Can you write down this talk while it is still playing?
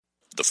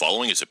The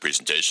following is a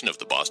presentation of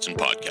the Boston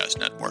Podcast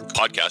Network.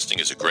 Podcasting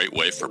is a great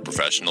way for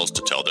professionals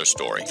to tell their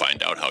story.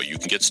 Find out how you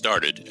can get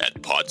started at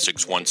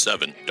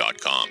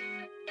pod617.com.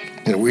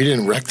 You know, we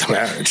didn't wreck the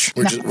marriage.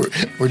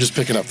 We're just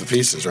picking up the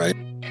pieces, right?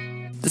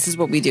 This is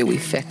what we do. We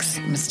fix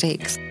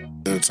mistakes.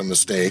 It's a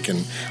mistake,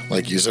 and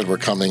like you said, we're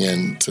coming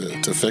in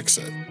to fix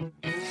it.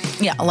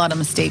 Yeah, a lot of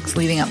mistakes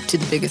leading up to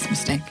the biggest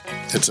mistake.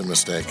 It's a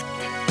mistake.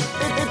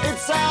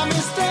 It's a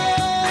mistake.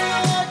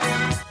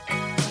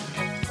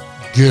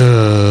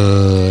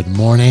 Good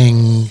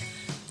morning,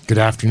 good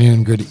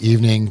afternoon, good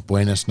evening,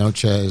 buenas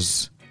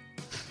noches,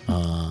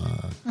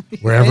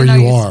 wherever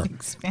you are.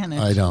 Spanish.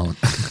 I don't.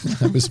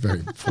 I was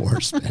very poor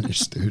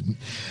Spanish student.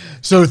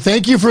 So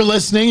thank you for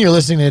listening. You're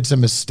listening to It's a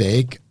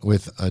Mistake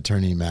with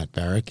attorney Matt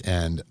Barrick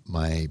and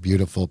my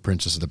beautiful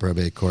Princess of the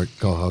Probate Court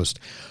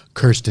co-host,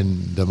 Kirsten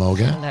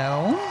DeMoga.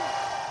 Hello.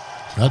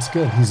 That's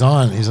good. He's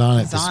on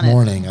it this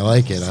morning. I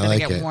like it. I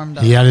like it.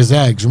 He had his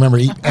eggs. Remember,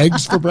 eat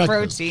eggs for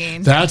breakfast.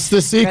 Protein. That's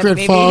the secret,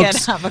 Maybe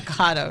folks. he had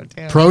avocado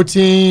too.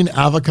 Protein,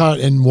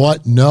 avocado, and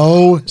what?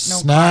 No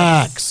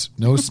snacks. Carbs.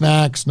 No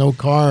snacks, no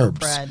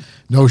carbs. Bread.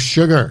 No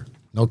sugar.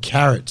 No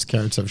carrots.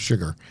 Carrots have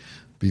sugar.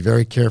 Be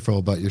very careful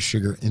about your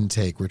sugar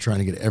intake. We're trying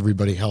to get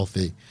everybody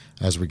healthy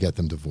as we get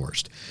them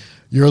divorced.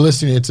 You're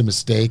listening to It's a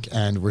Mistake,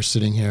 and we're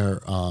sitting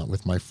here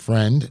with my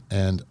friend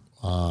and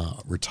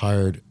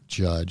retired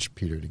Judge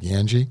Peter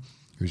DeGangi,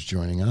 who's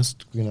joining us.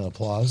 We're going to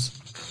applause.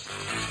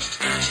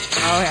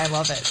 Oh, I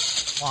love it.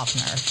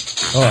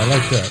 Waffner. Oh, I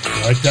like that. You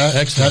like that?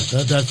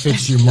 Excellent. That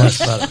fits you much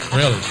better.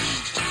 Really.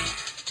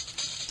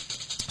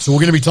 So we're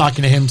going to be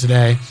talking to him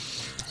today.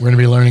 We're going to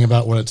be learning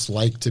about what it's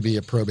like to be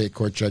a probate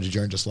court judge. He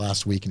joined just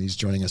last week, and he's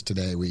joining us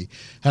today. We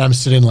had him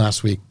sit in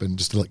last week, but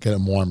just to get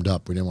him warmed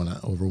up, we didn't want to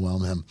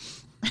overwhelm him.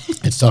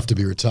 It's tough to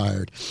be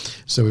retired,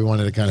 so we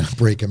wanted to kind of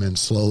break him in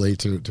slowly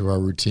to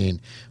our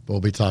routine. But we'll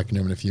be talking to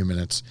him in a few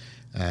minutes.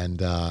 And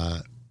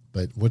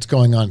but what's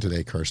going on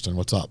today, Kirsten?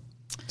 What's up?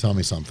 Tell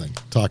me something.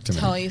 Talk to me.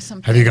 Tell you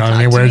something. Have you gone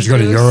anywhere? Did you go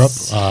to Europe?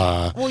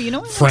 Well, you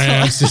know,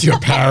 France? Did you go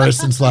to Paris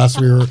since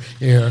last we were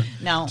here?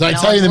 No. Did I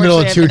tell you in the middle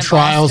of two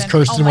trials,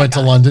 Kirsten went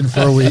to London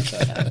for a week?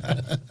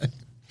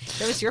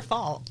 It was your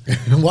fault.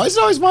 Why is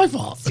it always my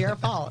fault? It's your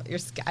fault.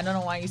 I don't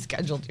know why you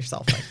scheduled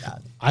yourself like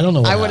that. I don't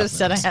know what I would have happened.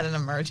 said I had an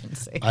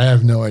emergency. I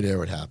have no idea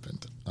what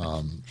happened.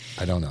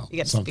 I don't know. You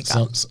got to speak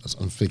up.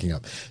 I'm speaking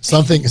up.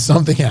 Something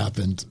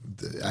happened.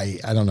 I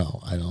don't know.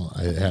 I don't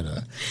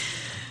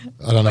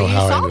know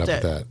how I ended up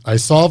with that. I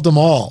solved them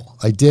all.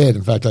 I did.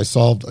 In fact, I've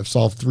solved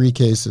 3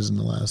 cases in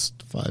the last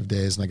 5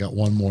 days, and I got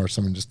one more.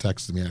 Someone just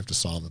texted me. I have to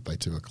solve it by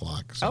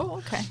 2:00. So Oh,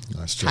 okay.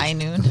 high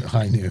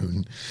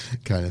noon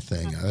kind of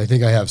thing. I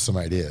think I have some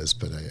ideas,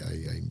 but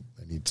I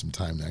need some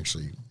time to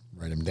actually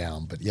write them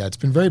down. But yeah, it's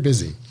been very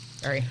busy.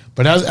 Very.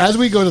 But as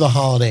we go to the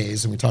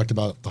holidays, and we talked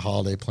about the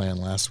holiday plan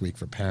last week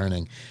for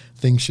parenting,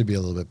 things should be a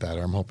little bit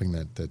better. I'm hoping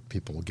that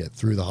people will get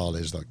through the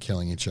holidays without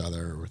killing each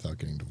other or without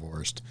getting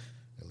divorced,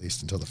 at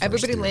least until the first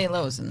Everybody year.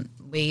 lays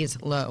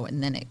low,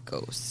 and then it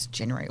goes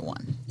January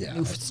 1. Yeah,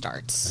 New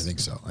starts. I think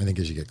so. I think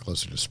as you get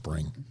closer to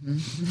spring,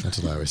 that's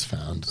what I always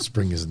found.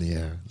 Spring is in the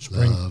air.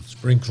 Spring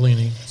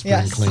cleaning.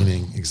 Spring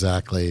cleaning,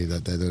 exactly.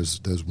 That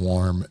those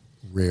warm,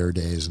 rare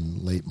days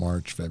in late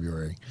March,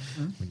 February,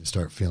 when you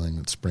start feeling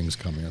that spring's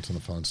coming. That's when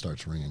the phone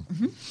starts ringing.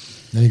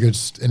 Any good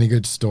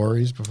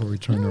stories before we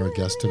turn to our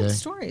guest today?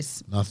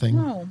 Stories. Nothing.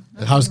 No.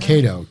 How's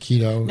keto?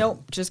 Keto.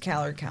 Nope. Just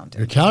calorie counting.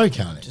 You're calorie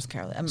counting. Just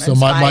calorie. I'm So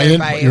inspired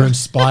you're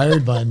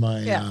inspired by my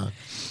Yeah.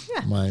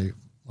 my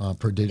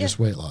prodigious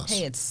weight loss.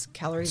 Hey, it's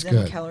calories That's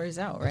in, good. calories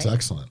out, right? That's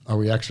excellent. Are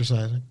we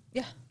exercising?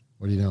 Yeah.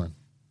 What are you doing?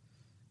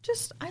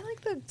 I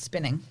like the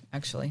spinning,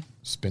 actually.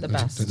 Spin. The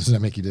best. Does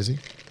that make you dizzy?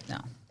 No.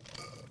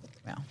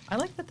 I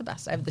like that the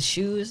best. I have the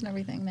shoes and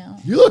everything now.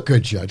 You look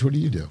good, Judge. What do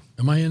you do?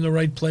 Am I in the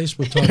right place?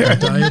 We're talking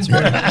diets. I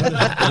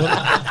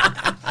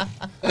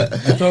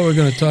thought we were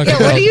going to talk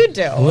about what do you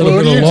do? a little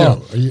What bit do of you law.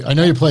 do? I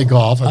know you play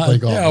golf. I play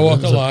golf. Yeah, I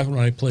walk a lot when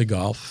I play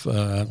golf.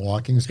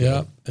 Walking's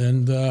good. Yeah,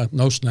 and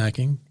no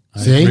snacking.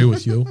 I See? agree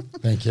with you.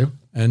 Thank you.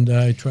 And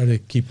I try to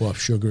keep off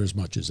sugar as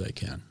much as I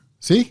can.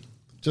 See?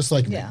 Just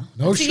like me. Yeah.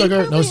 No So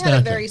sugar, you no probably had a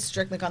snacking. very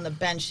strict, like on the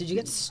bench. Did you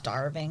get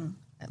starving?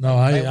 No,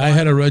 I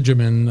had a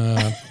regimen.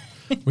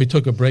 We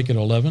took a break at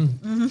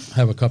 11,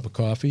 have a cup of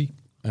coffee,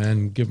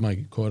 and give my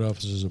court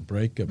officers a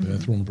break, a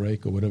bathroom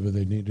break, or whatever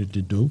they needed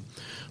to do.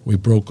 We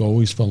broke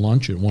always for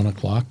lunch at 1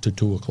 o'clock to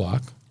 2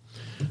 o'clock,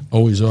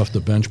 always off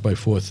the bench by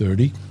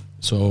 4:30.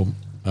 So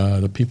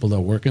the people that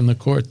work in the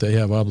court, they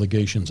have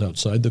obligations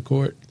outside the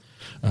court.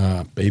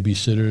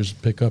 Babysitters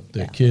pick up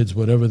their kids,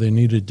 whatever they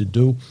needed to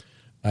do.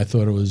 I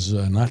thought it was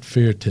not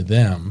fair to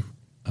them,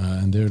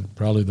 and they're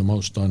probably the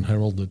most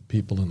unheralded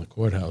people in the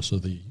courthouse, or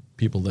the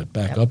people that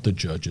back up the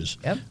judges.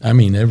 Yep. I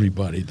mean,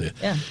 everybody.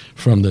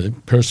 From the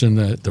person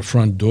at the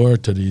front door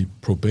to the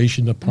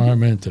probation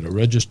department to the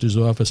registrar's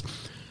office.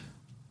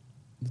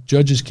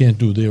 judges can't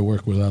do their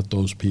work without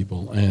those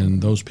people,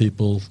 and those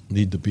people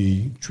need to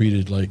be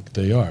treated like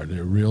they are.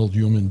 They're real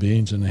human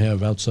beings, and they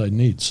have outside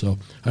needs. So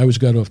I always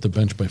got off the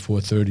bench by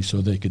 4:30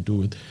 so they could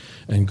do it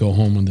and go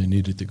home when they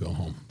needed to go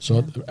home.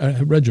 So I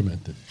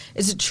regimented.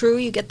 Is it true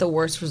you get the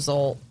worst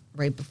result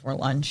right before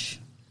lunch?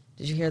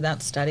 Did you hear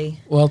that study?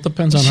 Well, it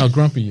depends on how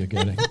grumpy you're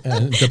getting.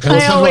 And it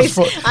depends I always,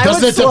 I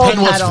doesn't would it slow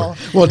depend what's pedal.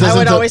 for- well, I doesn't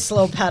would the- always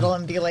slow pedal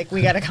and be like,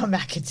 "We got to come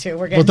back at 2. We're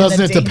Well, getting." doesn't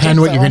in it the danger depend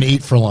what you're zone." going to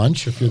eat for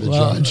lunch if you're the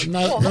judge?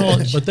 No,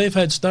 but they've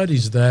had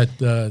studies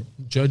that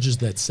judges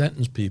that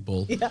sentence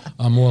people Yeah.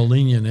 are more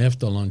lenient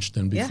after lunch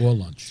than Yeah, before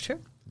lunch. it's true.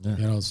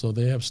 You know, so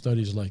they have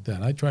studies like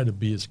that. I try to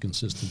be as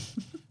consistent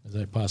as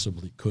I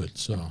possibly could.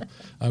 So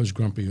I was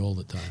grumpy all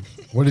the time.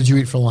 What did you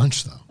eat for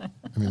lunch, though?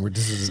 I mean,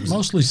 this is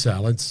Mostly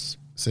salads.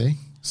 see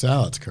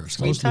salads, Kirsten.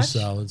 Sweet Mostly touch?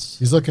 salads.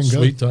 He's looking good.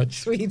 Sweet touch.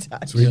 Sweet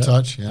touch. Sweet Yeah.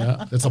 Touch,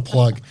 yeah. It's a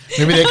plug.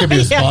 Maybe they could be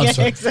a Yeah,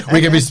 sponsor. exactly.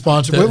 We could be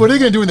sponsored. What are they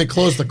going to do when they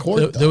close the court?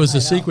 There, though? there was a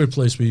secret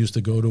place we used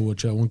to go to,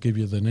 which I won't give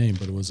you the name,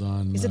 but it was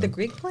on. Is it the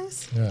Greek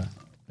place? Yeah,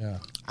 yeah.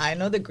 I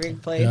know the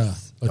Greek place. Yeah.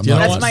 But I'm you not-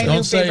 know That's what? my Don't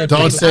new say favorite it. Don't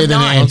place. say I'm the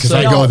not. name because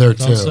I Don't go there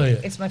Don't too. say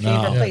it. It's my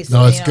No, favorite place. no,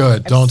 so, it's you know, good.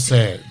 I've Don't seen-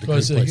 say it. The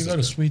Because Greek if place you is go to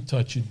good. Sweet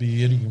Touch, you'd be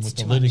eating with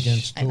the too lid much.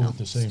 against I two know. at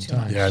the same It's too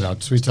time. much. Yeah, no,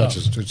 Sweet Touch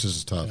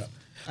is tough. Yeah.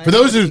 For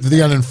those who are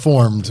the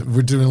uninformed,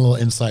 we're doing a little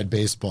inside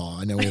baseball.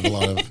 I know we have a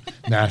lot of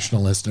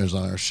national listeners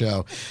on our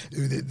show.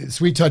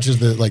 Sweet Touch is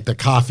the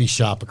coffee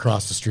shop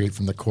across the street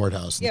from the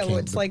courthouse. in Yeah, well,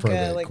 it's the like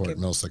probate a court,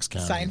 Middlesex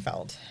County.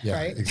 Seinfeld, Yeah,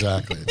 right?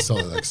 exactly. It's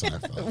totally like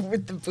Seinfeld.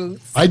 With the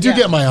booths. I do Yeah.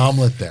 get my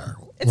omelet there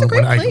It's a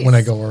great place. when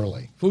I go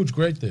early. Food's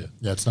great there.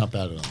 Yeah, it's not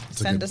bad at all. It's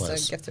Send a good us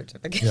place. a gift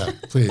certificate. Yeah,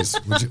 please.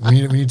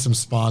 We need some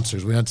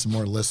sponsors. We need some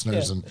more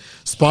listeners, Yeah. and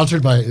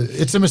sponsored by.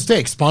 It's a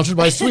mistake. Sponsored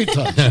by Sweet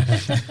Touch.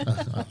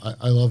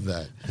 I love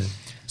that.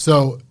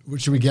 So,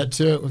 should we get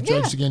to it with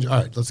Yeah. Judge DeGangi?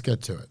 All right, let's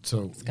get to it.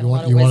 So, got a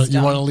lot of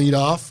wisdom. to lead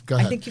off? Go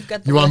ahead. think you've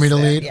got the You want me to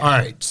list there, lead? yeah. All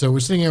right. So, we're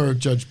sitting here with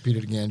Judge Peter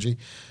DeGangi.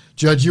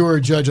 Judge, you were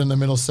a judge on the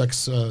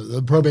Middlesex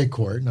the probate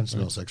court, not just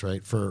Middlesex,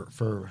 right?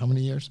 For how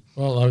many years?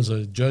 Well, I was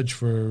a judge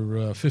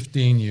for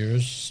 15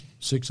 years.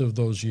 6 of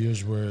those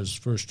years were as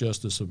First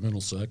Justice of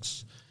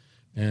Middlesex.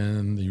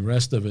 And the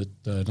rest of it,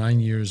 9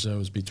 years, I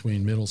was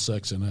between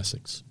Middlesex and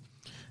Essex.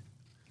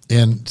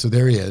 And so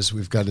there he is.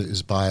 We've got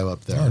his bio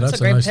up there. Oh, That's a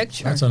great nice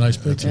picture. That's a nice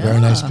It's a picture. very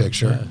nice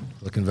picture,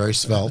 looking very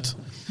svelte.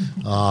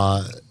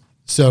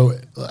 So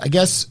I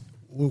guess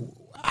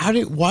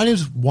why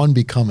does one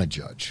become a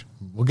judge?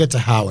 We'll get to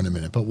how in a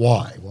minute, but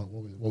why?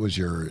 What was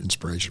your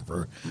inspiration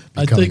for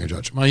I becoming think a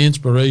judge? my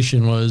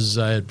inspiration was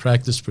I had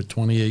practiced for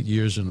 28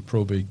 years in a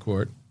probate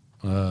court.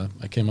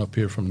 I came up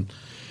here from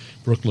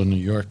Brooklyn, New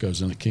York. I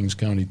was in the Kings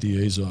County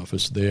DA's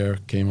office there.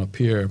 Came up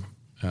here.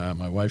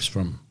 My wife's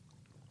from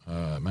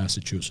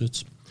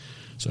Massachusetts,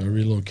 so I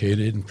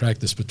relocated and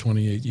practiced for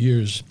 28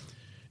 years.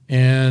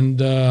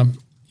 And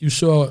I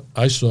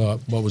saw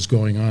what was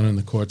going on in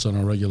the courts on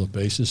a regular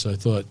basis. I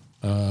thought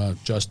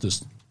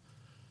justice.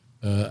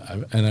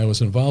 And I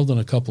was involved in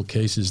a couple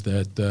cases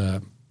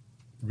that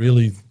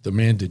really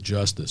demanded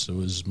justice. It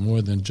was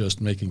more than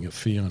just making a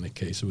fee on a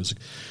case. It was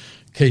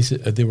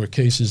there were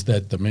cases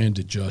that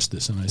demanded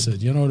justice. And I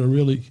said, you know, the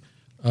really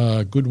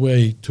good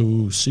way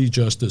to see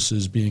justice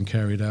is being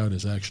carried out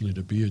is actually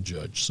to be a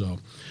judge. So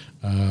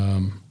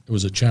it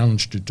was a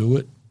challenge to do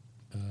it.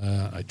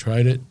 I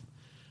tried it,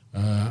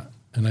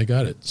 and I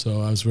got it.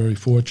 So I was very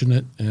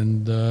fortunate,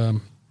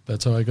 and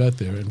that's how I got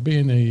there. And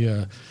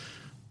being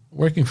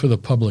working for the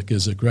public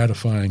is a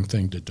gratifying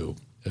thing to do.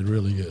 It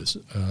really is.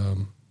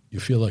 You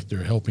feel like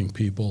they're helping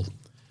people,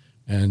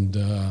 and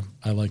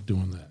I like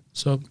doing that.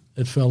 So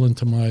it fell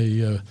into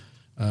my.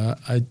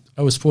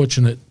 I was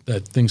fortunate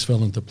that things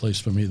fell into place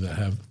for me to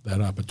have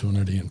that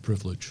opportunity and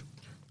privilege.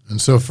 And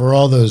so for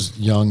all those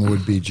young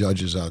would-be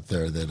judges out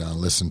there that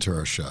listen to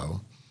our show,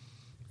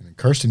 and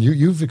Kirsten,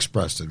 you've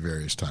expressed at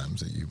various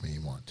times that you may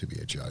want to be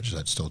a judge. Is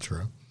that still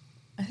true?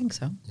 I think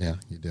so. Yeah,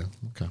 you do.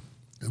 Okay.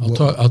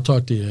 I'll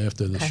talk to you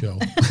after the show.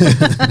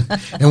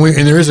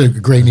 And there is a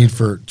great need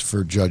for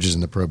judges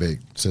in the probate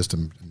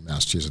system in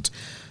Massachusetts.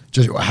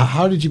 Judge,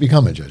 how did you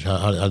become a judge?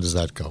 How does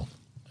that go?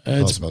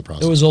 Tell us about the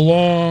process. It was a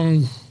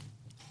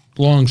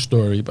long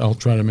story, but I'll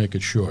try to make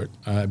it short.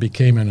 I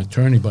became an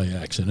attorney by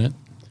accident.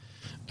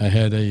 I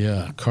had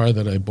a car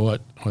that I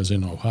bought. I was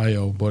in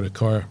Ohio, bought a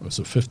car. It was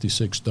a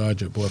 56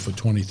 Dodge I bought for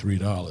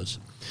 $23.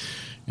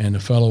 And the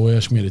fellow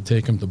asked me to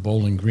take him to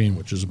Bowling Green,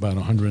 which is about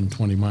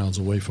 120 miles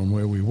away from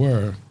where we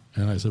were.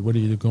 And I said, what are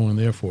you going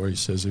there for? He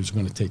says he was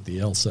going to take the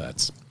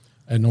LSATs.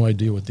 I had no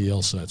idea what the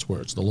LSATs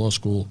were. It's the law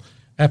school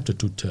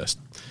aptitude test.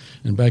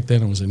 And back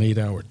then it was an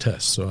 8-hour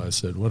test. So I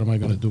said, what am I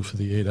going to do for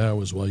the 8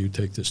 hours while you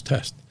take this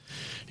test?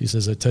 He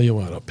says, I tell you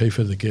what, I'll pay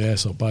for the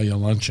gas, I'll buy you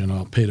lunch, and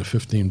I'll pay the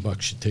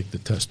 $15 you take the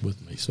test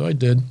with me. So I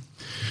did.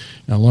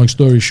 Now, long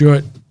story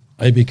short,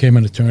 I became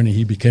an attorney.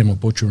 He became a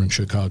butcher in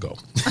Chicago.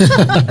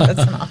 That's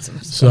an awesome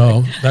story.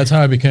 So that's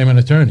how I became an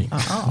attorney.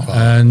 Oh.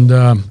 And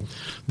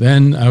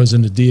then I was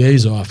in the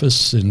DA's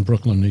office in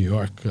Brooklyn, New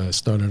York. I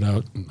started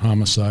out in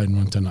homicide and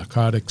went to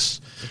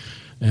narcotics.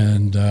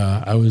 And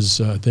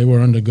they were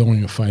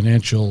undergoing a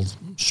financial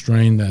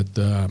strain that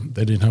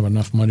they didn't have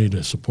enough money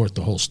to support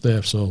the whole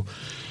staff. So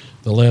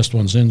the last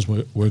ones in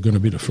were going to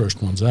be the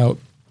first ones out.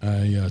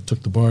 I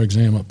took the bar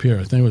exam up here.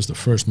 I think it was the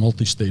first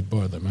multi-state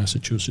bar that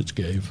Massachusetts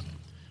gave.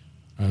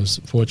 I was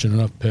fortunate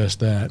enough to pass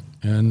that.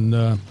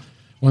 And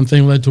one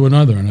thing led to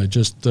another, and I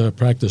just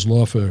practiced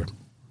law for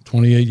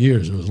 28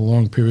 years. It was a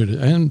long period.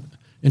 And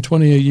in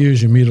 28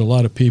 years, you meet a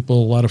lot of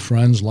people, a lot of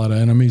friends, a lot of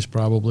enemies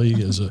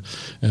probably as a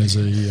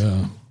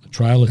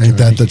trial attorney. Ain't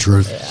that the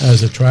truth?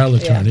 As a trial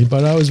attorney. Yeah.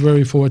 But I was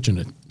very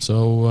fortunate.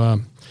 So,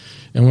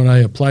 and when I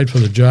applied for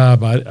the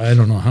job, I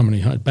don't know how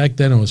many, back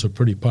then it was a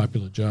pretty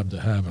popular job to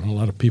have, and a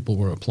lot of people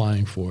were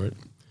applying for it.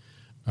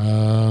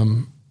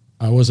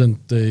 I wasn't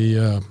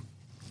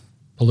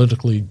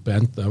politically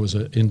bent. I was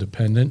an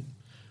independent.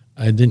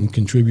 I didn't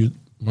contribute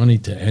money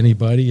to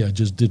anybody. I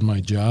just did my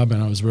job,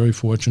 and I was very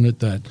fortunate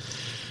that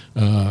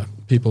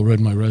people read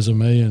my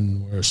resume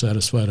and were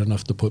satisfied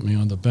enough to put me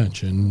on the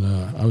bench. And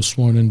I was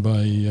sworn in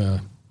by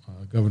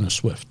Governor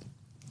Swift.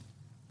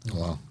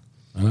 Wow.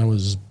 And I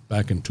was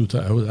back in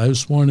 2000. I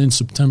was sworn in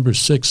September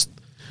 6th,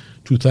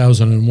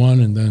 2001,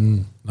 and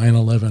then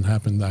 9/11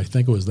 happened. I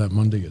think it was that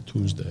Monday or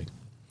Tuesday.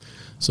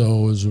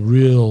 So it was a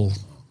real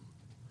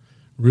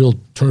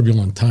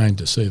turbulent time,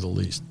 to say the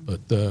least.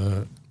 But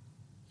it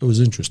was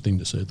interesting,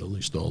 to say the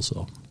least,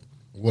 also.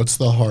 What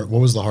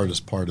was the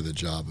hardest part of the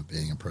job of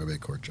being a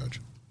probate court judge?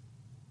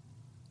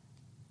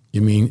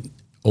 You mean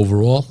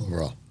overall?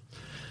 Overall.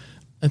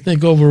 I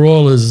think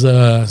overall is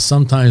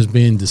sometimes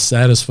being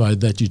dissatisfied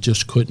that you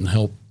just couldn't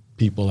help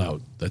people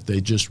out, that they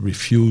just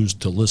refused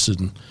to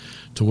listen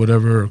to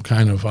whatever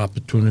kind of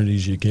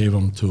opportunities you gave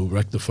them to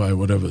rectify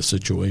whatever the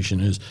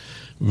situation is.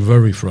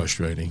 Very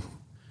frustrating.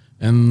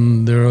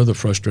 And there are other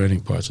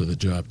frustrating parts of the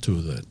job,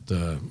 too,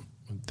 that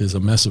there's a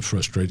mess of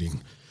frustrating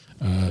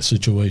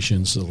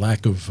situations, the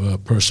lack of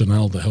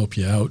personnel to help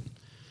you out,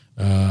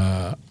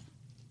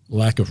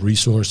 lack of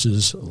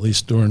resources, at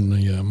least during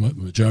the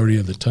majority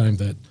of the time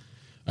that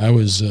I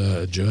was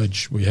a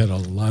judge. We had a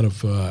lot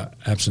of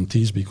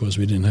absentees because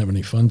we didn't have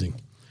any funding.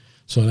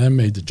 So that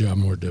made the job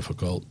more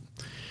difficult.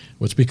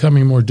 What's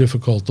becoming more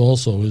difficult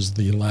also is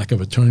the lack of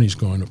attorneys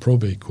going to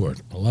probate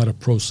court. A lot of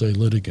pro se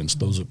litigants,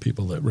 those are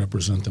people that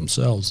represent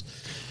themselves,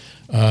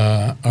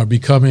 are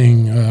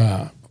becoming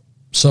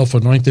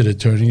self-anointed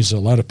attorneys. A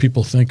lot of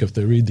people think if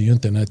they read the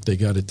internet, they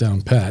got it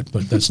down pat,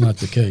 but that's not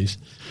the case.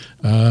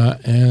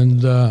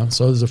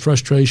 So there's a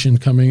frustration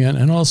coming in.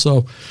 And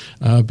also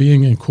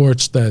being in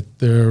courts that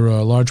there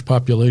are large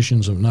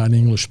populations of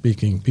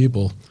non-English-speaking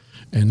people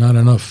and not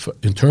enough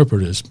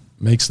interpreters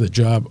makes the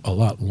job a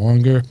lot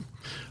longer,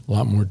 a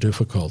lot more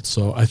difficult.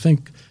 So I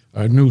think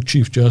our new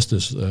Chief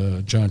Justice,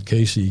 John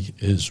Casey,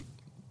 is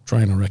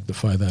trying to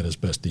rectify that as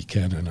best he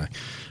can. And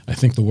I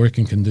think the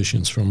working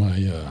conditions for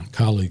my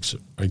colleagues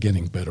are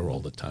getting better all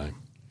the time.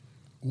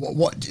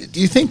 What do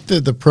you think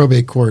that the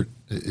probate court,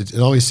 it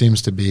always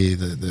seems to be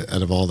the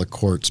out of all the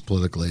courts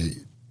politically,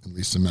 at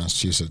least in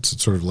Massachusetts,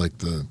 it's sort of like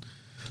the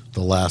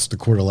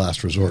court of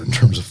last resort in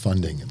terms of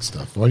funding and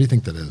stuff. Why do you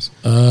think that is?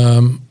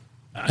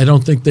 I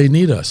don't think they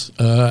need us.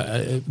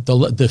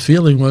 The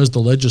feeling was the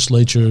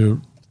legislature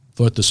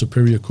thought the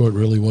Superior Court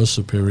really was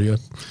superior,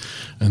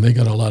 and they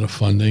got a lot of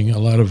funding. A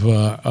lot of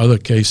other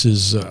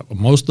cases,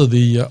 most of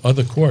the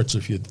other courts,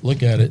 if you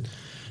look at it,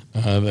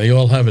 they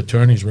all have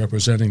attorneys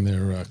representing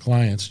their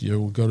clients.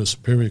 You go to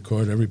Superior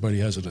Court, everybody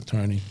has an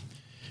attorney.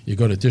 You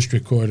go to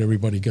District Court,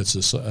 everybody gets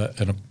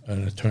an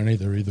attorney.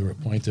 They're either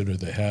appointed or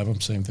they have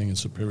them. Same thing in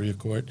Superior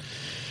Court.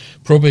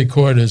 Probate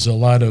Court is a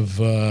lot of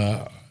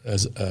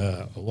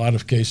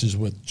cases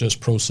with just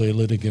pro se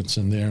litigants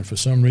in there, and for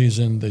some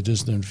reason they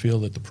just didn't feel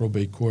that the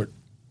probate court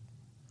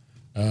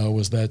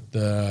was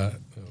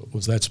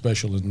that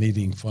special in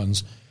needing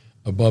funds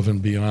above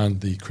and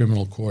beyond the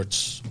criminal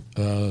courts,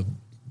 the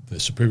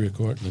Superior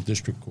Court and the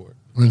District Court.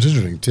 Well, it's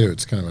interesting too.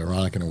 It's kind of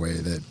ironic in a way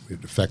that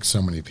it affects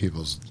so many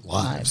people's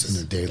lives and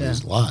their daily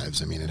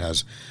lives. I mean, it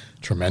has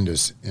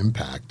tremendous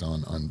impact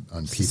on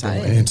people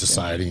Society, and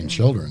society and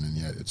children, and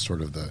yet it's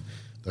sort of the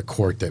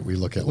court that we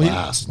look at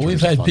last.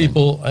 We've had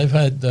people. I've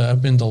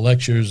been to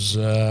lectures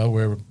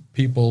where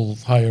people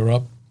higher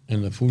up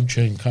in the food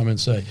chain come and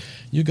say,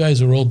 "You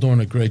guys are all doing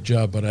a great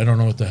job, but I don't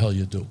know what the hell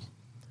you do."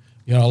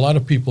 You know, a lot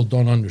of people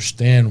don't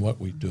understand what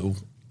we do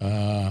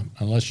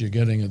unless you're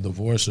getting a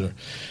divorce or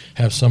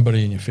have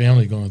somebody in your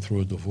family going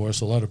through a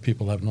divorce. A lot of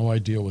people have no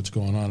idea what's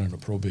going on in a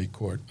probate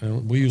court.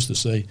 And we used to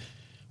say,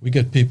 we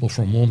get people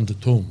from womb to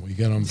tomb. We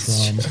get them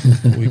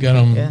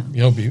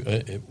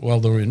while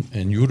they're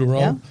in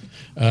utero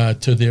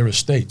to their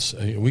estates.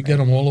 We get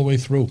them all the way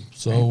through.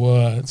 So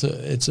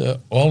it's a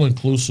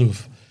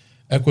all-inclusive,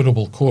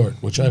 equitable court,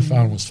 which I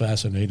found was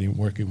fascinating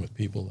working with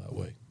people that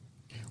way.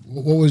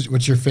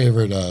 What's your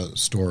favorite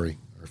story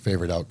or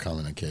favorite outcome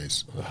in a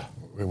case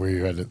where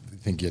you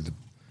think you had the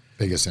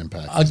biggest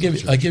impact? I'll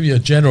give you a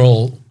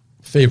general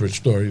favorite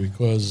story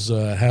because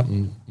it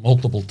happened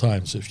multiple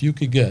times. If you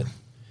could get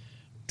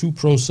two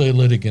pro se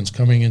litigants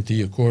coming into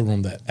your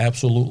courtroom that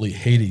absolutely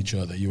hate each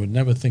other, you would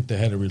never think they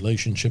had a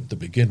relationship to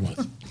begin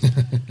with.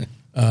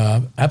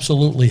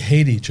 absolutely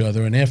hate each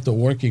other, and after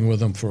working with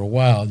them for a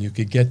while, you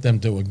could get them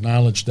to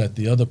acknowledge that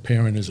the other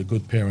parent is a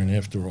good parent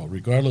after all.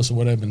 Regardless of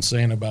what I've been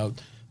saying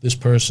about this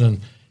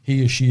person,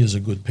 he or she is a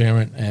good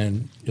parent,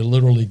 and you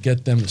literally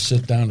get them to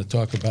sit down and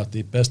talk about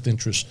the best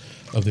interest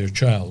of their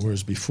child,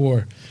 whereas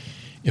before,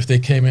 if they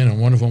came in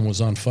and one of them was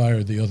on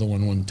fire, the other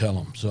one wouldn't tell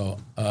them. So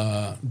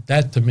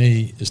that, to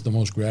me, is the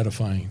most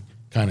gratifying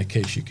kind of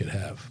case you could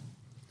have.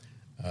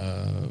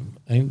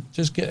 And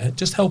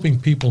just helping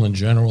people in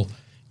general,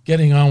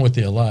 getting on with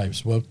their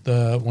lives.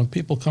 When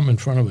people come in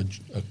front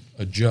of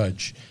a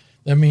judge,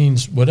 that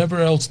means whatever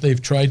else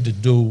they've tried to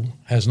do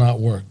has not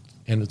worked,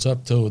 and it's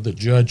up to the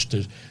judge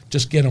to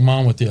just get them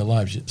on with their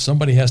lives.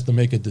 Somebody has to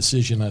make a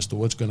decision as to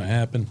what's going to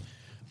happen.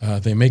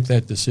 They make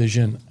that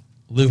decision,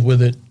 live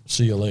with it,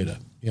 see you later.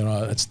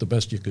 That's the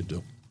best you could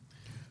do.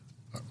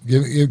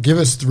 Give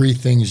us 3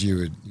 things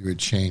you would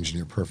change in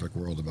your perfect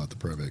world about the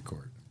probate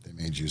court. They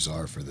made you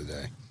czar for the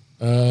day.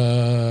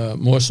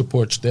 More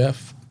support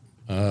staff,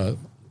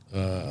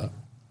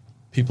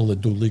 people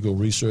that do legal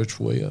research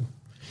for you,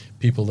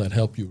 people that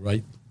help you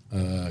write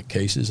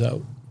cases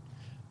out,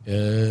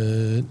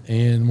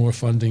 and more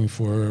funding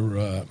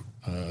for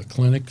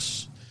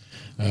clinics.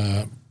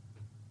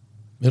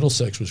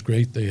 Middlesex was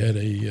great. They had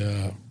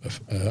a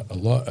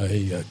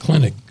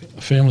clinic,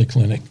 a family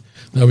clinic,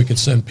 that we could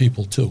send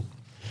people to.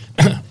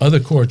 Other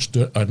courts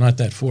are not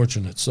that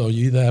fortunate, so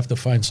you either have to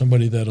find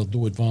somebody that'll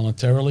do it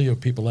voluntarily, or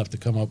people have to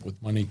come up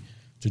with money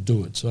to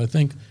do it. So I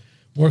think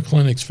more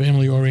clinics,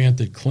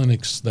 family-oriented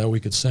clinics that we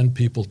could send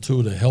people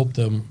to help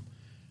them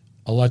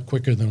a lot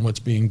quicker than what's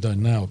being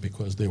done now,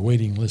 because they're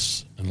waiting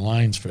lists and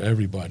lines for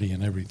everybody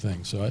and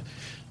everything. So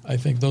I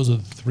think those are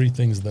the 3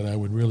 things that I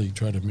would really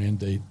try to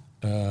mandate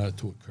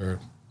to occur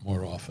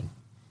more often.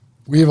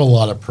 We have a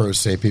lot of pro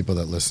se people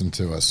that listen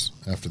to us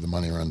after the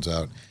money runs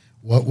out.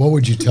 What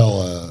would you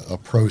tell a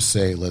pro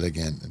se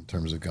litigant in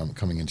terms of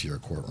coming into your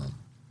courtroom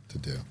to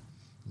do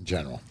in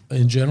general?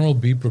 In general,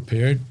 be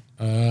prepared.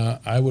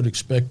 I would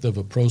expect of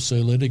a pro se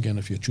litigant,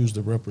 if you choose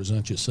to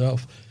represent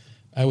yourself,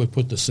 I would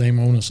put the same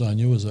onus on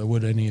you as I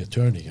would any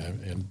attorney.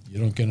 And you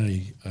don't get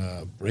any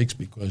breaks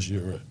because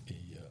you're a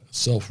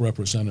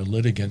self-represented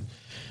litigant.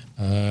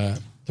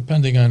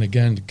 Depending on,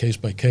 again, case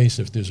by case,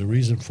 if there's a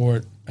reason for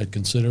it, I'd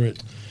consider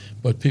it.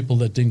 But people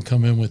that didn't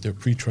come in with their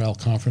pretrial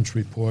conference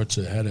reports,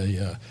 that had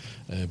a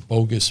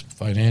bogus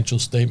financial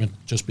statement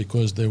just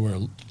because they were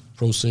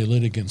pro se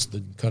litigants,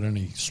 didn't cut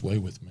any sway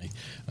with me.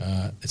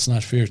 It's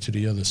not fair to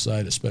the other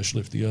side,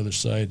 especially if the other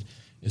side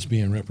is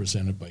being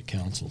represented by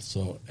counsel.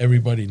 So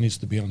everybody needs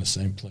to be on the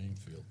same playing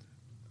field.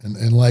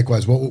 And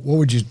likewise, what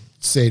would you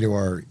say to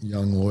our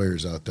young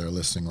lawyers out there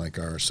listening, like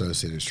our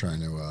associate who's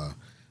trying to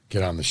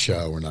get on the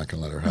show? We're not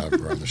going to let her have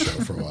her on the show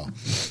for a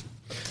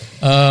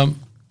while.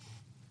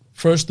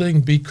 First thing,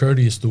 be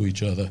courteous to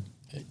each other.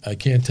 I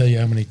can't tell you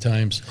how many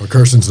times. Well,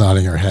 Kirsten's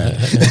nodding her head.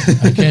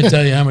 I can't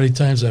tell you how many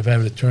times I've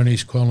had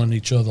attorneys calling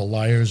each other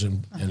liars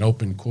in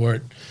open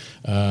court,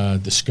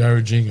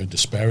 discouraging or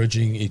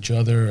disparaging each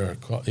other,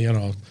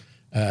 or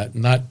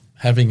not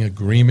having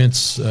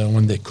agreements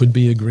when there could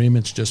be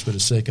agreements just for the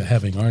sake of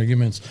having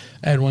arguments.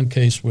 I had one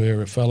case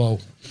where a fellow,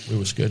 we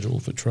were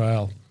scheduled for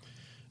trial,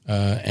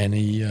 and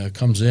he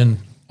comes in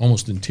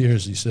almost in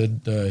tears. He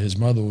said his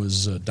mother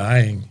was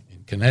dying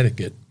in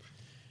Connecticut,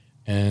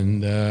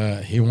 and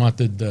he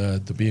wanted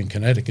to be in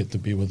Connecticut to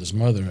be with his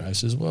mother. I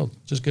says, well,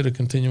 just get a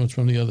continuance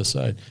from the other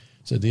side.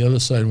 He said, the other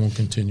side won't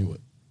continue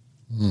it.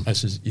 I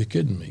says, you're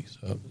kidding me.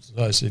 So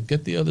I said,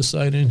 get the other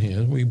side in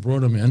here. We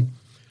brought him in.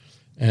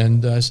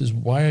 And I says,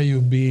 why are you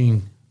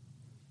being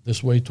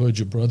this way towards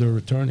your brother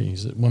attorney? He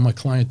said, well, my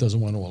client doesn't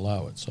want to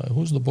allow it. So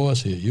who's the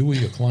boss here, you or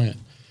your client?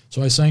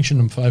 So I sanctioned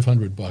him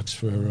 $500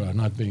 for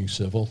not being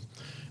civil.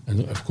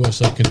 And, of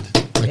course, I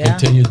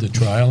continued the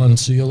trial, and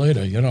see you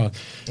later.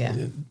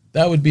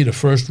 That would be the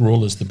first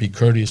rule, is to be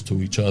courteous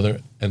to each other.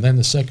 And then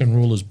the second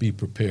rule is be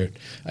prepared.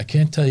 I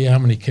can't tell you how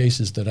many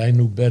cases that I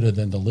knew better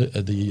than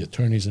the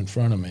attorneys in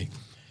front of me.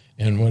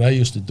 And what I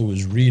used to do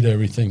is read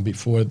everything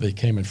before they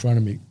came in front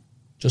of me,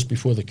 just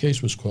before the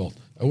case was called.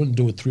 I wouldn't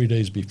do it 3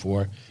 days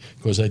before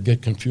because I'd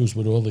get confused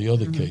with all the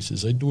other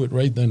cases. I'd do it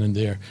right then and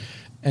there.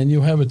 And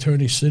you have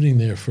attorneys sitting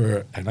there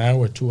for an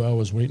hour, 2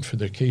 hours waiting for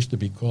their case to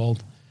be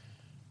called.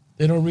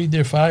 They don't read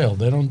their file.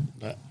 They don't.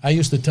 I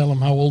used to tell them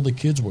how old the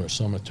kids were,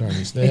 some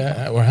attorneys,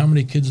 or how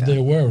many kids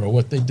there were, or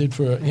what they did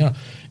for,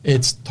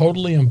 It's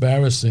totally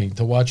embarrassing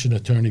to watch an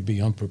attorney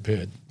be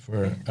unprepared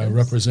for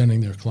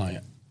representing their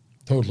client.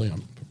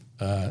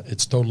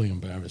 It's totally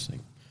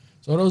embarrassing.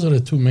 So those are the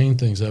 2 main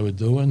things I would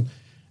do. And,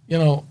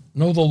 know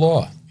the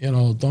law.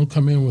 Don't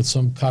come in with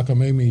some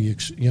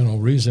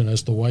cockamamie, reason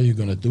as to why you're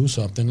going to do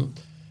something.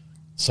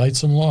 Cite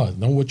some law.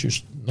 Know what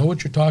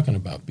you're talking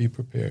about. Be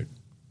prepared.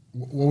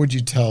 What would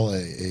you tell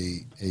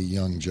a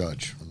young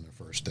judge on their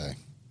first day?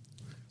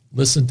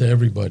 Listen to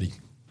everybody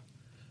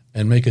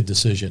and make a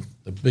decision.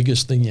 The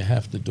biggest thing you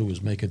have to do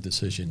is make a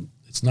decision.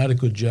 It's not a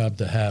good job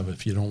to have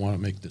if you don't want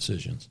to make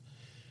decisions.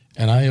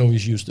 And I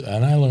always used to,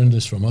 and I learned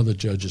this from other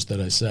judges that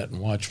I sat and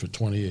watched for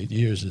 28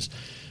 years, is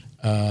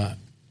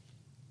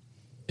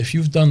if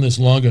you've done this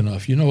long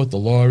enough, you know what the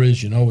law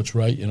is, you know what's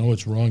right, you know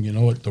what's wrong, you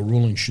know what the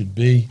ruling should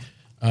be.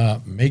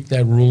 Make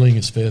that ruling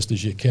as fast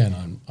as you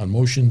can. On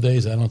motion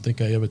days, I don't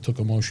think I ever took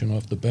a motion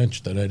off the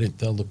bench that I didn't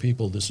tell the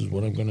people this is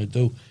what I'm going to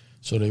do.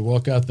 So they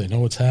walk out, they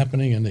know what's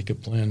happening, and they can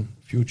plan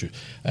future.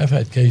 I've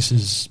had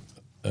cases,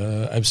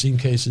 I've seen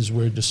cases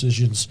where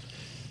decisions,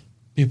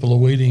 people are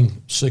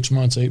waiting 6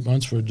 months, 8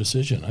 months for a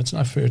decision. That's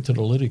not fair to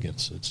the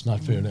litigants. It's not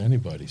fair to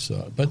anybody.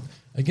 So, but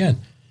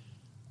again,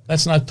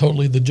 that's not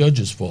totally the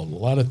judge's fault. A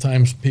lot of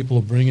times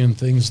people bring in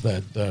things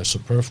that are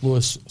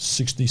superfluous,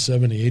 60,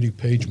 70,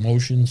 80-page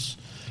motions.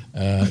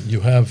 You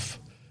have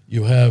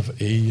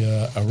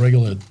a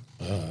regular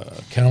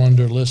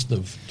calendar list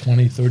of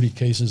 20, 30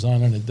 cases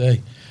on in a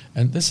day.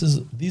 And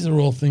these are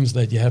all things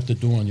that you have to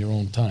do on your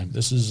own time.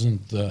 This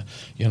isn't,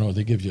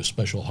 they give you a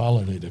special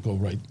holiday to go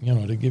write,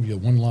 they give you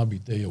one lobby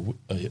day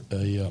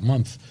a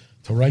month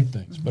to write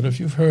things. But if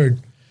you've heard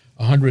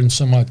 100 and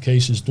some odd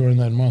cases during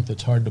that month,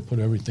 it's hard to put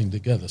everything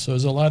together. So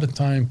there's a lot of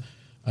time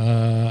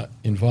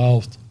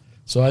involved.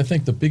 So I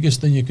think the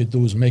biggest thing you could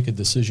do is make a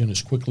decision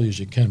as quickly as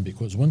you can,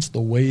 because once the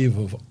wave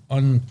of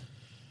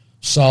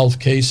unsolved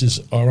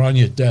cases are on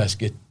your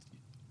desk,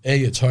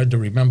 it's hard to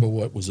remember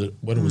what it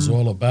was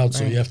all about.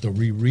 So you have to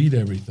reread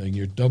everything.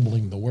 You're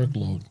doubling the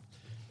workload.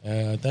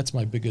 That's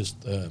my biggest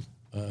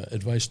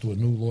advice to a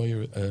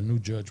new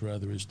judge,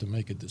 is to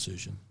make a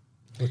decision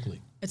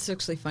quickly. It's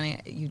actually funny.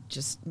 You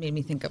just made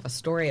me think of a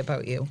story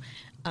about you.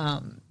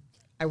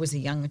 I was a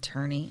young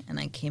attorney, and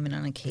I came in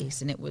on a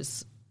case, and it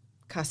was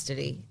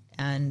custody.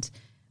 And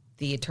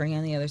the attorney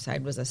on the other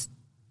side was a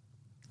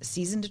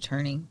seasoned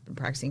attorney, been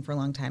practicing for a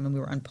long time, and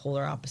we were on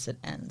polar opposite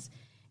ends.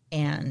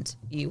 And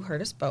you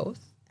heard us both,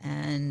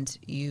 and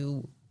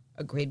you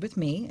agreed with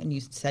me, and you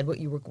said what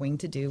you were going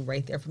to do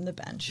right there from the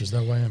bench. Is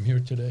that why I'm here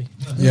today?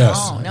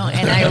 Yes. No.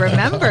 And I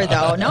remember,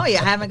 though, you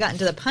haven't gotten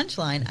to the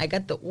punchline. I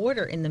got the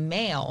order in the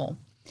mail,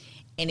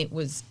 and it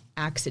was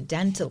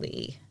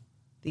accidentally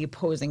the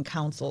opposing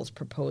counsel's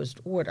proposed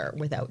order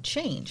without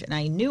change. And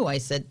I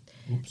said,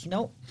 oops.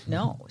 No.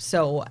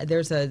 So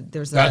there's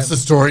That's the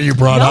story you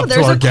brought up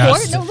to our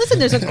guest. No, listen,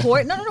 there's a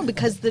court. No,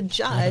 because the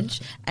judge,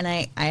 and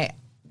I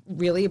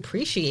really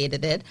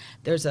appreciated it.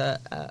 There's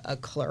a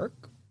clerk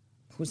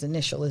whose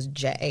initial is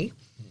J.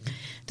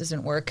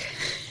 Doesn't work.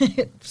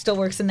 It still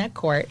works in that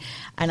court.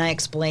 And I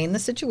explained the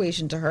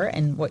situation to her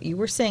and what you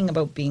were saying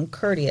about being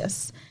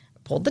courteous.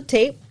 Pulled the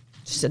tape.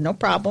 She said, no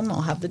problem.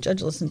 I'll have the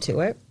judge listen to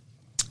it.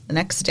 The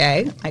next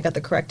day, I got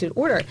the corrected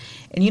order.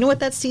 And you know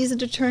what, that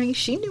seasoned attorney,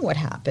 she knew what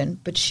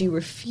happened, but she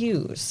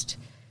refused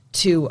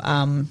to,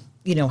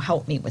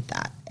 help me with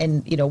that.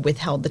 And,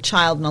 withheld the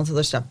child and all this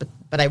other stuff.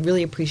 But I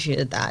really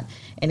appreciated that.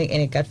 And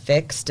it got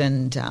fixed.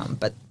 And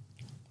but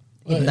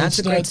that's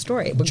a great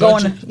story. We're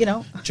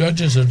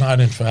Judges are not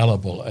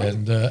infallible.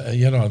 And,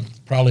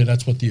 probably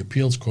that's what the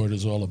appeals court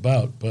is all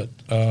about. But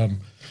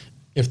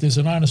if there's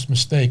an honest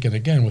mistake, and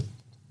again, with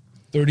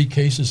 30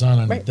 cases on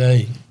in a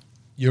day,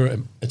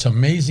 it's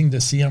amazing to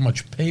see how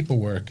much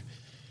paperwork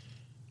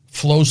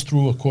flows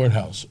through a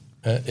courthouse.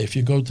 If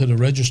you go to the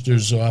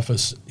registrar's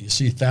office, you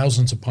see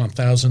thousands upon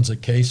thousands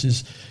of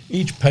cases.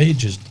 Each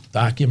page is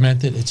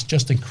documented. It's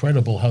just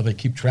incredible how they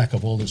keep track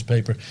of all this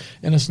paper.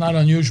 And it's not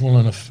unusual,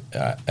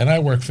 and I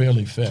work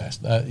fairly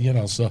fast,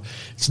 so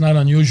it's not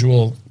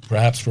unusual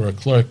perhaps for a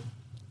clerk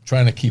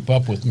trying to keep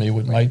up with me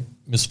might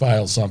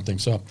misfile something.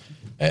 So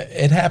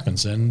it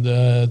happens, and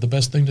the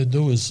best thing to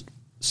do is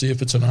see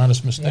if it's an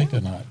honest mistake or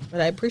not. But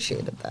I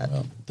appreciated that.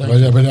 Well, but I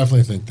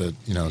definitely think that,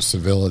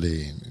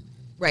 civility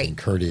and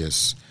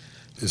courteous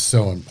is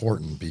so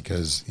important,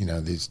 because,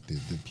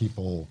 the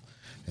people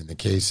and the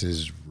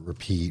cases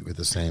repeat with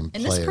the same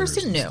players.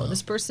 And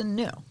this person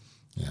knew.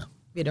 Yeah.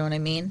 You know what I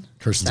mean?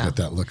 Kirsten's got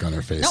that look on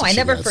her face. No, I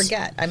never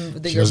forget.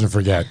 She doesn't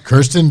forget.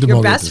 Kirsten DeMoga,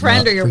 your best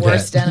friend or your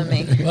worst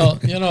enemy? Well,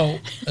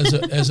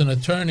 as an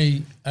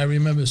attorney, I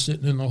remember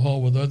sitting in the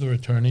hall with other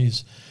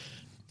attorneys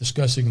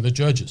discussing the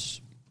judges.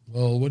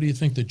 Well, what do you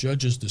think the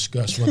judges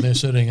discuss when they're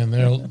sitting in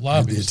their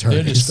lobbies?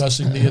 They're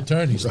discussing the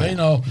attorneys. Right.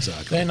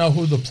 They know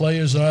who the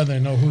players are. They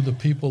know who the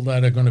people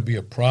that are going to be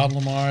a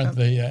problem are.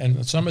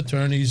 And some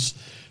attorneys,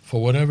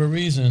 for whatever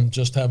reason,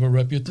 just have a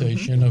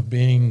reputation of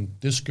being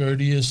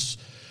discourteous,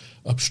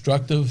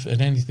 obstructive,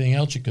 and anything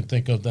else you can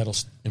think of that'll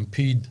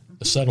impede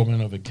the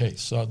settlement of a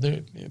case. So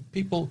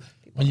people,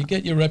 when you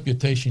get your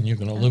reputation, you're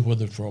going to live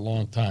with it for a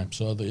long time.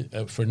 So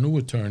for new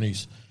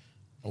attorneys,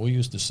 we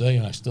used to say,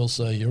 and I still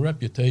say, your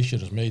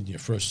reputation is made in your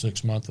first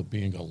 6 months of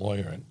being a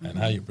lawyer and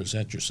how you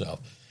present yourself.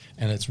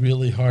 And it's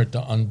really hard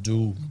to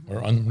undo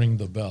or unring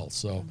the bell.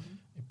 So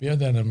bear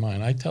that in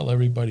mind. I tell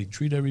everybody,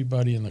 treat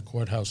everybody in the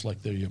courthouse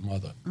like they're your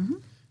mother. Mm-hmm.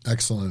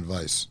 Excellent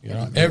advice.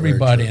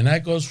 Everybody. And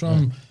that goes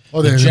from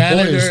the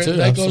janitor. Too,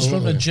 that goes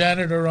from the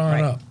janitor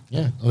on up.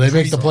 Yeah, well, they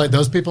make the place.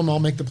 Those people all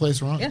make the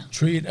place wrong. Yeah.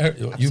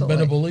 You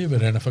better believe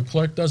it. And if a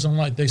clerk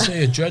doesn't they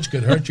say a judge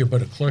could hurt you,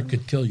 but a clerk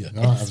could kill you.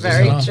 No, it's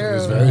very true.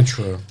 It's very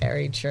true.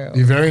 Very true.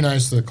 Be very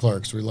nice to the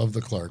clerks. We love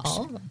the clerks.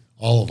 All of them.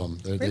 All of them.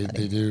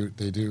 They do.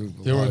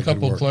 There were a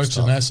couple of clerks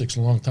in Essex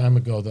a long time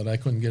ago that I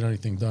couldn't get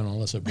anything done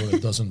unless I brought a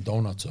dozen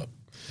donuts up.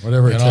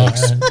 Whatever it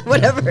takes.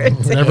 Whatever it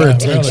takes. Whatever it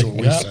takes, really,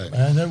 what we yep, say.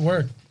 and it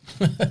worked.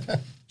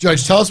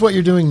 Judge, tell us what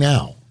you're doing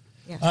now.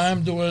 Yes.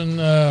 I'm doing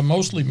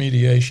mostly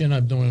mediation.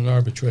 I'm doing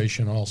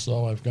arbitration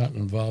also. I've gotten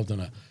involved in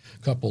a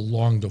couple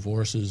long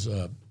divorces,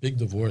 big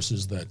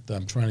divorces that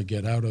I'm trying to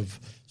get out of.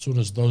 As soon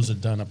as those are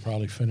done, I'll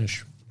probably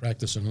finish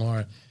practicing law.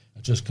 I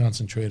just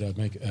concentrate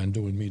on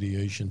doing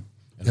mediation.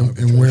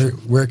 And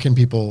where can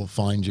people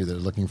find you that are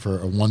looking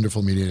for a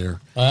wonderful mediator?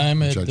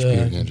 I'm at. Judge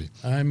Peter Ganji.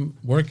 I'm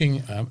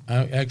working.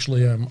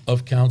 I'm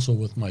of counsel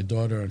with my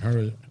daughter and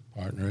her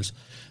partners.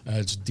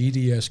 It's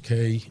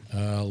DDSK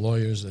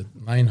Lawyers at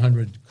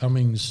 900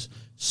 Cummings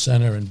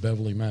Center in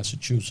Beverly,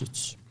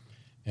 Massachusetts.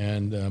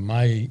 And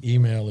my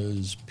email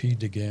is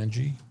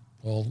pdeganji,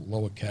 all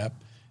lower cap,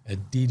 at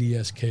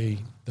ddskaw.com.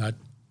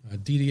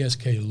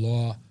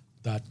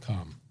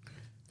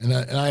 And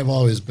I've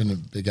always been a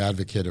big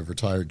advocate of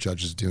retired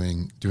judges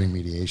doing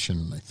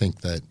mediation. I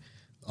think that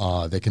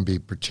they can be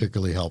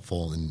particularly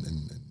helpful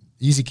in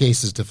easy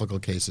cases,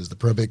 difficult cases. The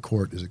probate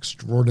court is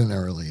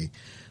extraordinarily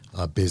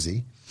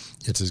busy.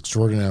 It's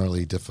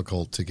extraordinarily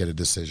difficult to get a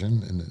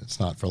decision, and it's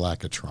not for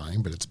lack of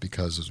trying, but it's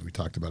because, as we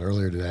talked about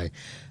earlier today,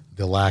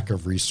 the lack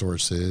of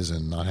resources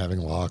and not having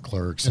law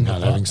clerks and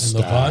not having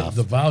staff.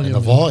 The volume. And the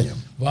volume.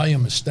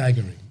 Volume is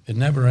staggering. It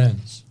never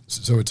ends.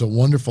 So it's a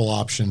wonderful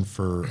option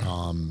for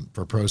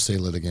pro se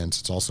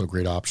litigants. It's also a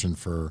great option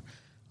for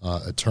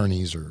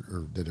attorneys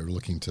or that are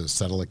looking to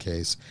settle a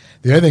case.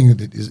 The other thing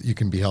that you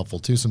can be helpful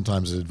too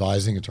sometimes is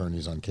advising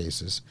attorneys on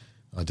cases,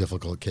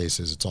 difficult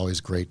cases. It's always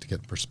great to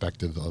get the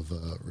perspective of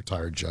a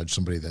retired judge,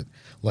 somebody that,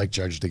 like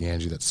Judge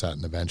DeGangi, that sat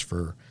in the bench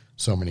for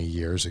so many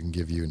years and can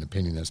give you an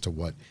opinion as to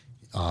what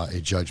a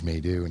judge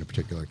may do in a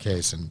particular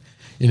case. And,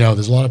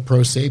 there's a lot of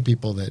pro se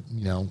people that,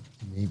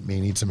 may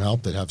need some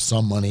help, that have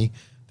some money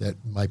that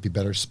might be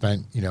better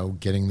spent,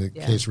 getting the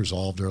case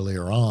resolved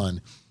earlier on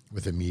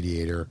with a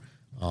mediator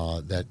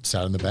that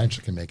sat on the bench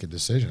that can make a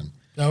decision.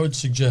 I would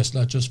suggest,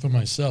 not just for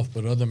myself,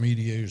 but other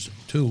mediators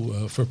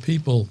too, for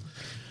people,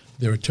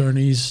 their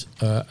attorneys.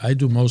 I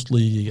do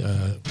mostly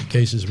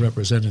cases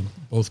represented,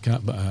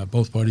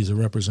 both parties are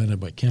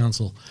represented by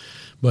counsel,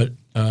 but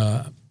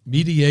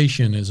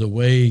mediation is a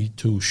way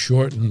to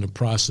shorten the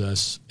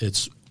process.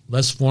 It's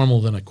less formal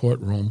than a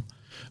courtroom.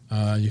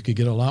 You could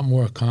get a lot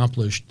more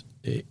accomplished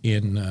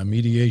in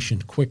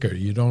mediation quicker.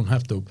 You don't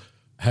have to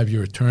have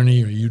your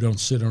attorney, or you don't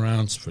sit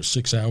around for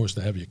 6 hours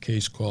to have your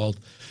case called.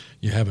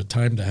 You have a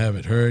time to have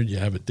it heard. You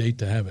have a date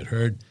to have it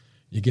heard.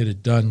 You get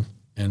it done.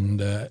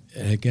 And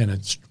again,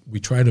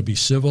 we try to be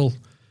civil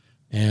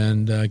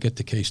and get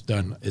the case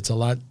done. It's a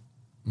lot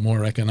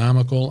more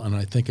economical, and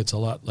I think it's a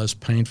lot less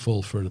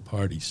painful for the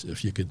parties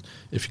if you could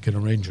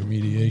arrange a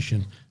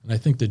mediation. And I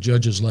think the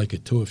judges like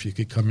it too if you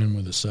could come in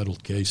with a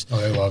settled case. Oh,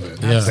 they love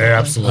it. Yeah, They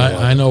absolutely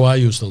love it. I know I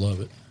used to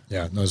love it.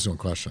 Yeah, no, there's no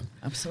question.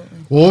 Absolutely.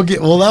 Well,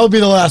 that would be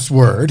the last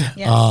word.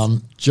 Yes.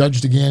 Judge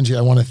DeGangi,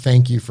 I want to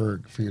thank you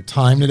for your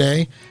time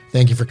today.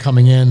 Thank you for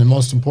coming in, and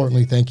most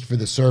importantly, thank you for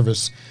the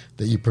service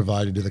that you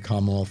provided to the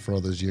Commonwealth for all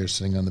those years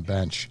sitting on the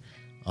bench.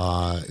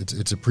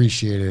 It's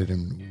appreciated,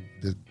 and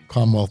the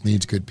Commonwealth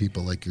needs good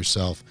people like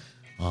yourself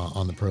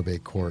on the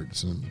probate court.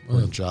 It's an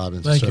important job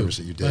and service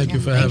that you did. Thank you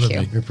for Thank having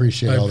you. me. We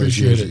appreciate I all those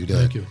appreciate years it. that you did.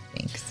 Thank you.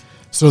 Thanks.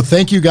 So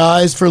thank you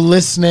guys for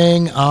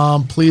listening.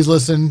 Please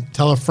listen.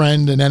 Tell a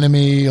friend, an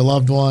enemy, a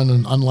loved one,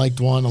 an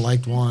unliked one, a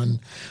liked one.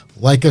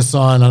 Like us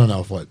on, I don't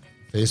know what,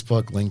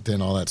 Facebook,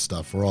 LinkedIn, all that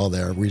stuff. We're all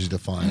there. We're easy to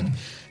find.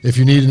 If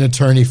you need an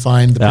attorney,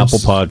 find the Apple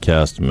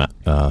Podcast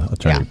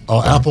attorney. Yeah.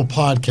 Oh, Apple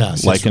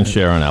Podcasts. Like and Yes,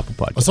 share on Apple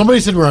Well, Podcast. somebody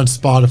said we're on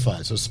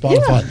Spotify. So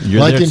Spotify.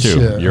 You're like there and too.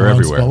 share. You're We're on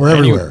everywhere. We're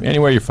everywhere.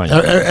 Anywhere you find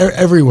it.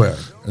 Everywhere.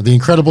 The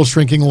Incredible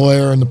Shrinking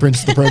Lawyer and the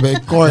Prince of the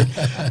Probate Court.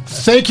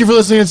 Thank you for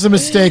listening. It's a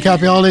mistake.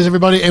 Happy holidays,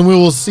 everybody. And we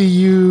will see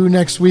you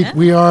next week.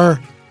 We are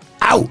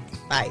out.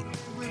 Bye.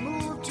 We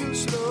move too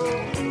slow.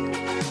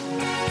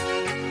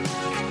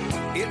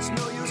 It's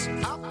no use.